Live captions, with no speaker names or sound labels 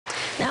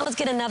Let's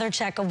get another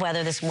check of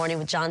weather this morning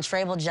with John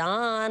Strable.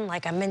 John,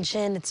 like I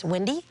mentioned, it's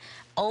windy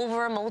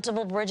over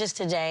multiple bridges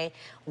today.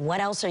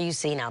 What else are you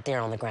seeing out there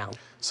on the ground?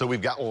 So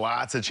we've got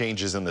lots of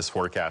changes in this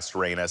forecast,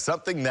 Raina.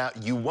 Something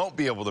that you won't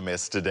be able to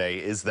miss today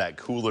is that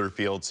cooler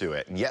feel to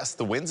it. And yes,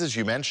 the winds, as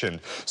you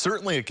mentioned,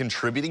 certainly a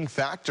contributing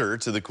factor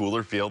to the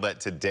cooler feel that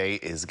today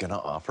is going to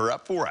offer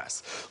up for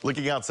us.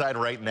 Looking outside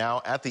right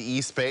now at the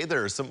East Bay,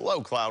 there's some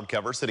low cloud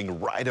cover sitting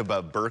right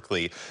above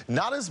Berkeley.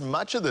 Not as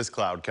much of this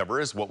cloud cover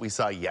as what we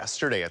saw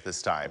yesterday at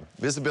this time.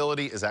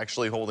 Visibility is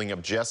actually holding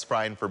up just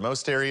fine for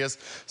most areas,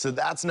 so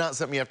that's not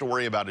something you have to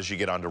worry about as you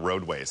get onto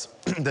roadways.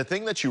 The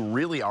thing that you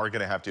really are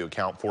going to have to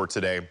account for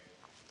today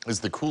is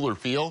the cooler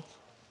feel,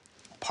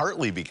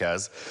 partly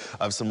because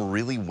of some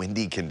really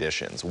windy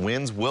conditions.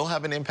 Winds will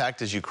have an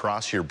impact as you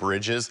cross your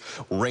bridges.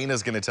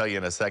 Raina's going to tell you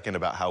in a second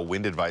about how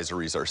wind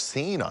advisories are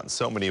seen on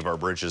so many of our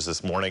bridges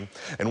this morning.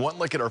 And one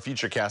look at our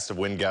future cast of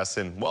wind gusts,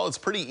 and well, it's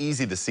pretty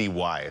easy to see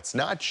why. It's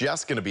not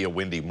just going to be a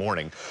windy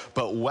morning,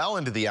 but well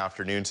into the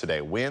afternoon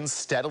today. Winds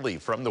steadily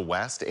from the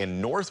west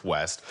and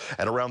northwest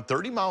at around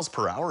 30 miles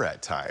per hour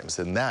at times.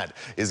 And that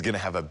is going to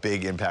have a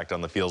big impact on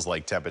the feels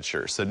like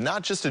temperature. So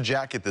not just a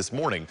jacket this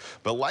morning,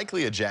 but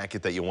likely a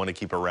jacket that you want to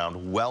keep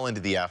around well into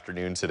the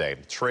afternoon today,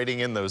 trading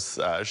in those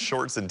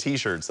shorts and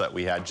t-shirts that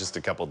we had just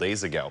a couple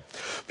days ago.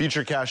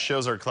 Futurecast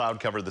shows our cloud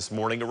cover this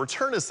morning, a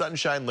return to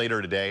sunshine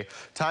later today,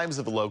 times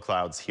of low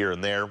clouds here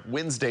and there.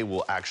 Wednesday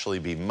will actually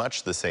be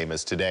much the same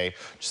as today,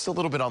 just a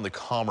little bit on the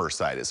calmer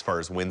side as far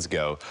as winds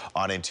go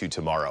on into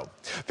tomorrow.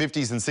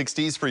 50s and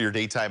 60s for your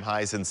daytime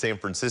highs in San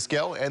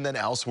Francisco, and then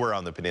elsewhere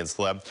on the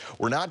peninsula.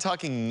 We're not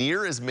talking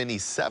near as many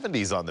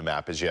 70s on the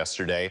map as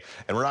yesterday,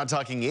 and we're not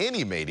talking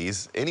any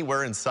 80s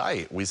anywhere in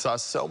sight. We saw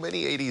so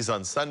many 80s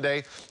on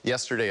Sunday.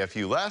 Yesterday, a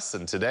few less,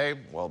 and today,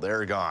 well,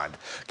 they're gone.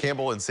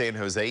 Campbell and San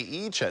Jose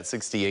each at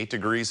 68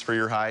 degrees for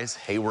your highs.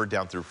 Hayward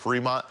down through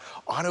Fremont,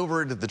 on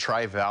over into the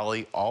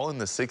Tri-Valley, all in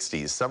the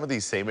 60s. Some of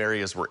these same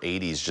areas were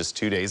 80s just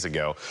 2 days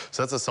ago,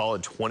 so that's a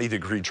solid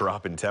 20-degree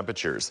drop in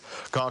temperatures.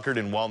 Concord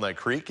and Walnut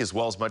Creek, as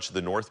well as much of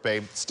the North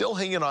Bay, still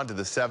hanging on to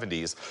the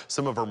 70s,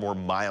 some of our more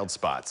mild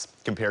spots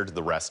compared to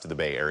the rest of the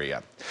Bay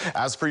Area.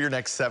 As for your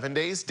next 7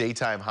 days,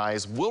 daytime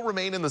highs will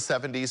remain in the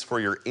 70s for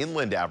your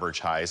inland average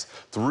highs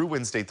through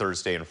Wednesday,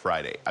 Thursday, and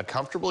Friday. A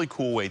comfortably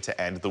cool way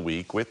to end the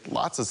week with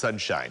lots of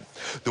sunshine.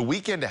 The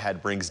weekend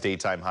ahead brings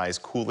daytime highs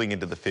cooling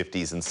into the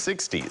 50s and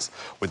 60s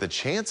with a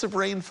chance of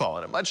rainfall,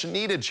 and a much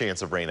needed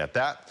chance of rain at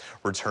that,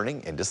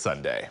 returning into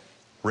Sunday.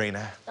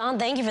 Raina. Don,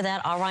 thank you for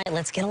that. All right,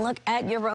 let's get a look at your road.